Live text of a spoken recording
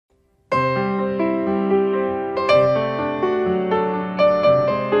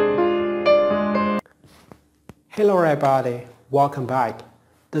Hello everybody, welcome back.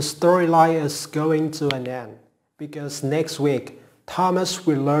 The storyline is going to an end because next week Thomas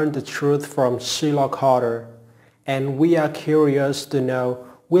will learn the truth from Sheila Carter, and we are curious to know,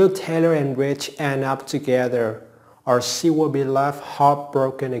 will Taylor and Rich end up together or she will be left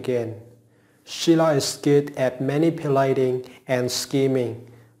heartbroken again? Sheila is good at manipulating and scheming,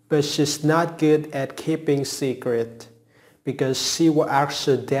 but she's not good at keeping secret because she will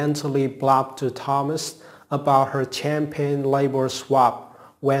accidentally blab to Thomas about her champagne label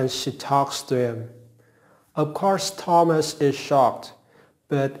swap when she talks to him. Of course, Thomas is shocked,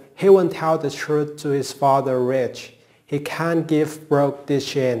 but he won't tell the truth to his father Rich. He can't give Brooke this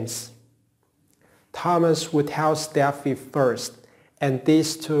chance. Thomas would tell Steffy first, and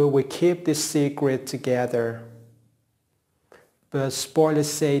these two will keep this secret together. But spoilers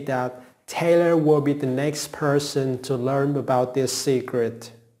say that Taylor will be the next person to learn about this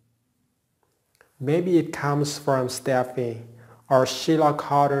secret. Maybe it comes from Steffy, or Sheila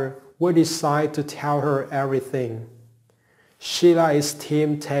Carter will decide to tell her everything. Sheila is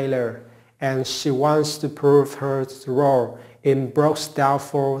Team Taylor, and she wants to prove her role in Brooke's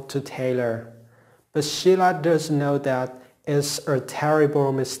downfall to Taylor. But Sheila doesn't know that it's a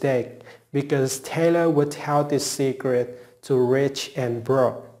terrible mistake because Taylor would tell this secret to Rich and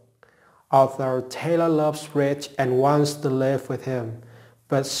Brooke. Although Taylor loves Rich and wants to live with him,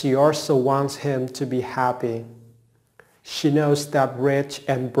 but she also wants him to be happy. She knows that Rich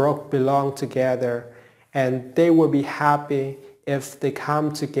and Brooke belong together and they will be happy if they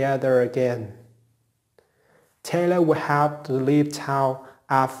come together again. Taylor will have to leave town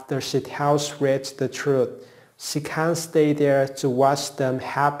after she tells Rich the truth. She can't stay there to watch them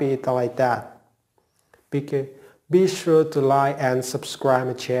happy like that. Be sure to like and subscribe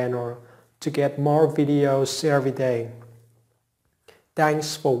my channel to get more videos every day.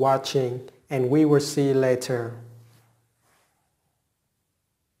 Thanks for watching, and we will see you later.